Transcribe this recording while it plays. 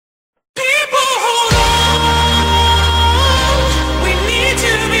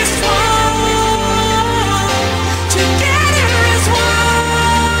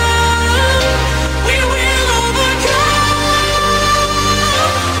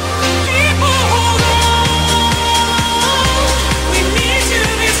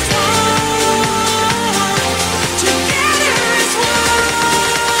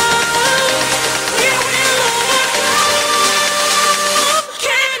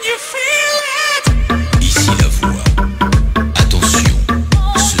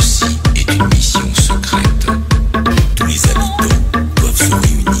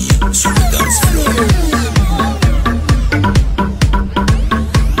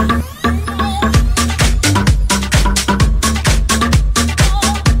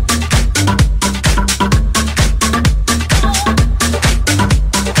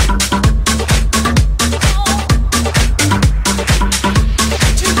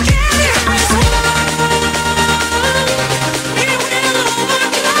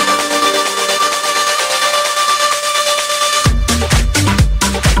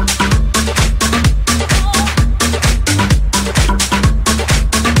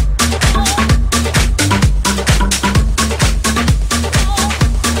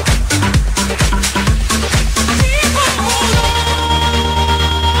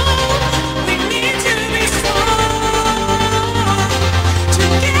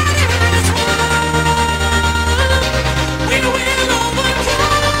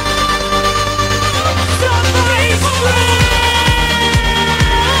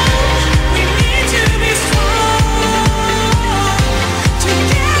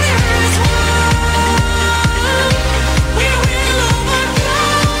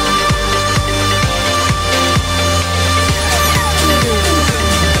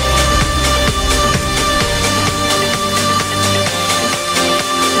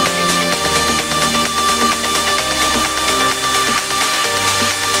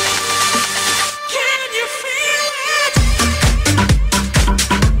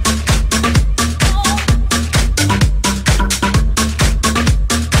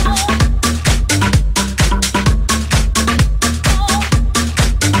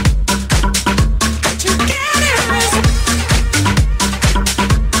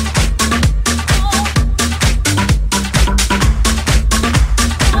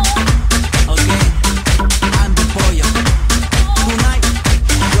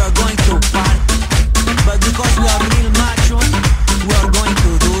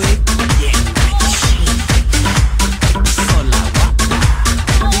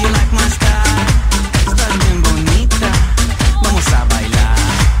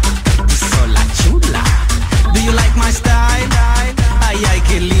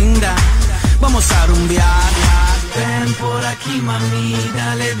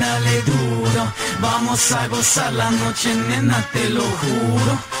dale duro. Vamos a gozar la noche, nena, te lo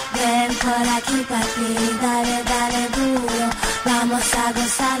juro. Ven por aquí, papi, dale, dale duro. Vamos a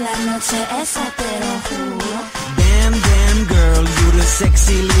gozar la noche, esa te lo juro. Damn, damn girl, you're a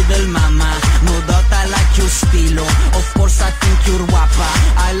sexy little mama. No doubt I like your estilo. Of course I think you're guapa.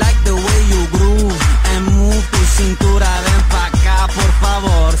 I like the way you groove and move tu cintura. Ven pa' acá, por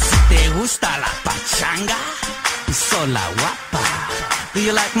favor. Si te gusta la pachanga, sola guapa. Do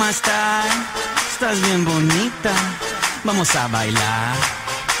you like my style? Estás bien bonita. Vamos a bailar.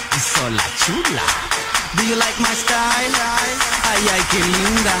 Sola chula. Do you like my style? Ay, ay, qué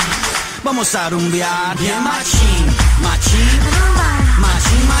linda. Vamos a rumbear. Bien machín, machín,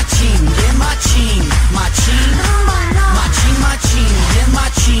 machín, machín, bien machín, machín, machín, machín, bien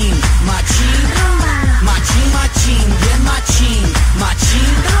machín, machín, machín, machín, bien machín,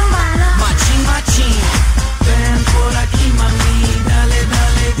 machín, machín, machín. Ven por aquí, mami, dale,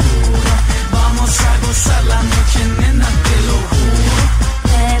 dale duro. Vamos a gozar la noche, nena, te lo juro.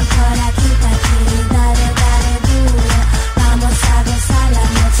 Ven por aquí, papi, dale, dale duro. Vamos a gozar la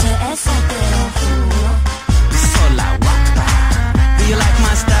noche, esa te lo juro. Sola guapa. Do you like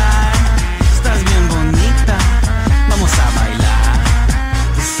my style? Estás bien bonita. Vamos a bailar.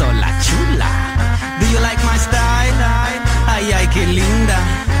 Sola chula. Do you like my style? Ay, ay, qué linda.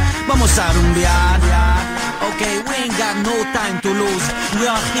 Vamos a rumbear. Okay, we ain't got no time to lose. We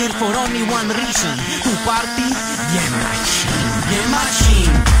are here for only one reason. To party. Bien machín. Bien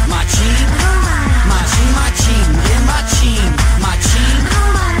machín. Machín. Machín, machín. Bien machín. Machín.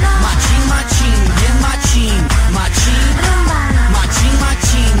 Machín, machín. Bien machín. Machín. Machín,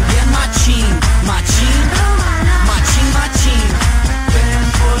 machín. Bien machín. Machín. Machín, machín. Ven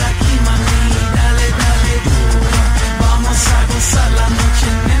por aquí, mami. Dale, dale duro. Vamos a gozar la noche,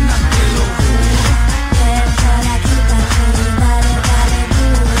 nena, te lo juro. Ven por aquí, papi, dale, dale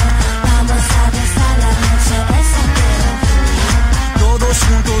duro. Vamos a gozar la noche, esa te lo juro. Todos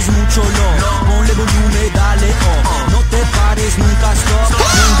juntos, mucho love. Ponle volumen, dale up. No te pares, nunca stop.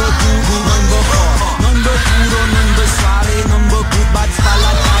 Number puro, number hot. Number puro, number suave. Number good vibes pa'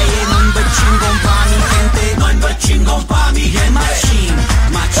 la calle. Number chingón pa' mi gente. Number chingón pa' mi gente. Machín,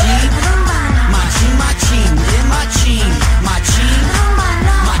 machín. Machín, machín. Bien machín, machín.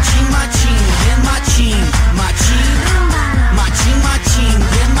 Machín, machín. Bien machín, machín. Machín, machín.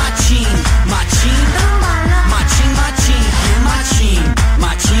 Bien machín, machín. Machín, machín. Bien machín,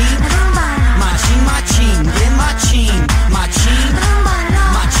 machín. Machín, machín. Bien machín, machín.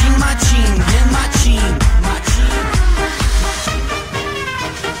 Machín, machín. Bien machín, machín.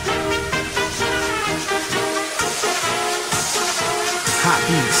 Hot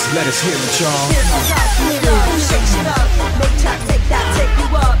beats, let us hear it, y'all. This is us, move up, shake shit up. Make tracks, take that, take you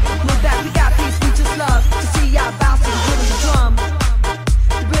up. Move back, we got peace, we just love to see y'all bounce to the rhythm, the drum.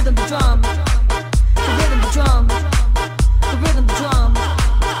 The rhythm, the drum. The rhythm, the drum. The rhythm, the drum.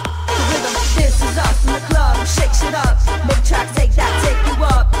 The rhythm, this is us in the club. Shake shit up. Make tracks, take that, take you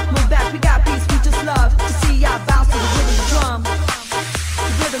up. Move back, we got peace, we just love to see y'all bounce to the rhythm, the drum. The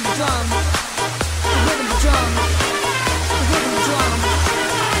rhythm, the drum. The rhythm, the drum. The rhythm, the drum.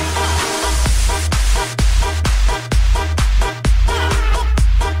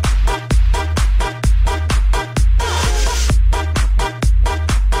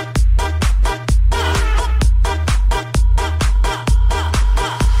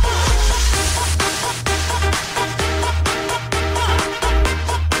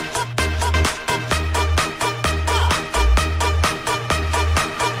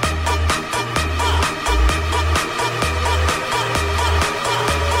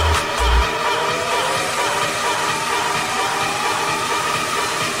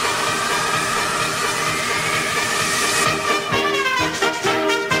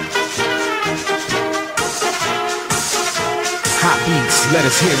 Hot beats, let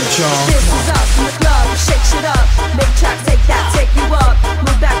us hear it, y'all. This is us in the club, shake shit up. Make tracks, take that, take you up.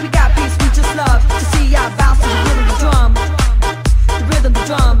 Move back, we got peace, we just love to see y'all bounce to the rhythm, the drum. The rhythm, the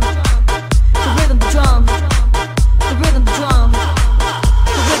drum. The rhythm, the drum. The rhythm, the drum.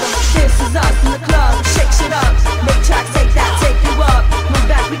 The rhythm, this is us in the club, shake shit up. Make tracks, take that, take you up. Move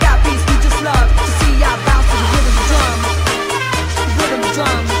back, we got peace, we just love to see y'all bounce to the rhythm, the drum. The rhythm, the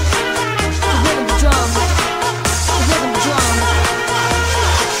drum. The rhythm, the drum. The rhythm, the drum.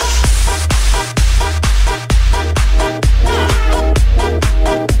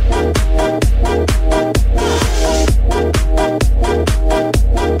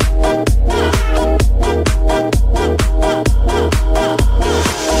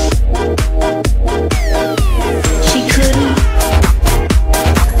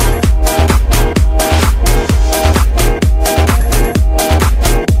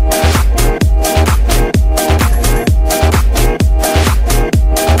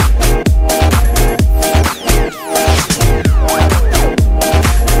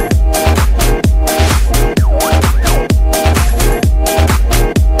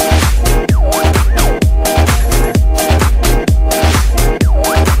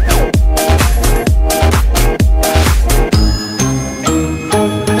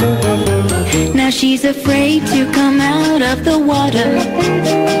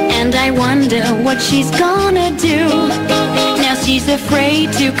 wonder what she's gonna do. Now she's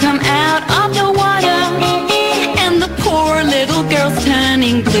afraid to come out of the water, and the poor little girl's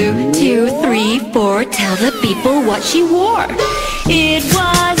turning blue. 2, 3, 4, tell the people what she wore. It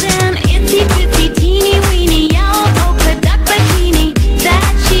was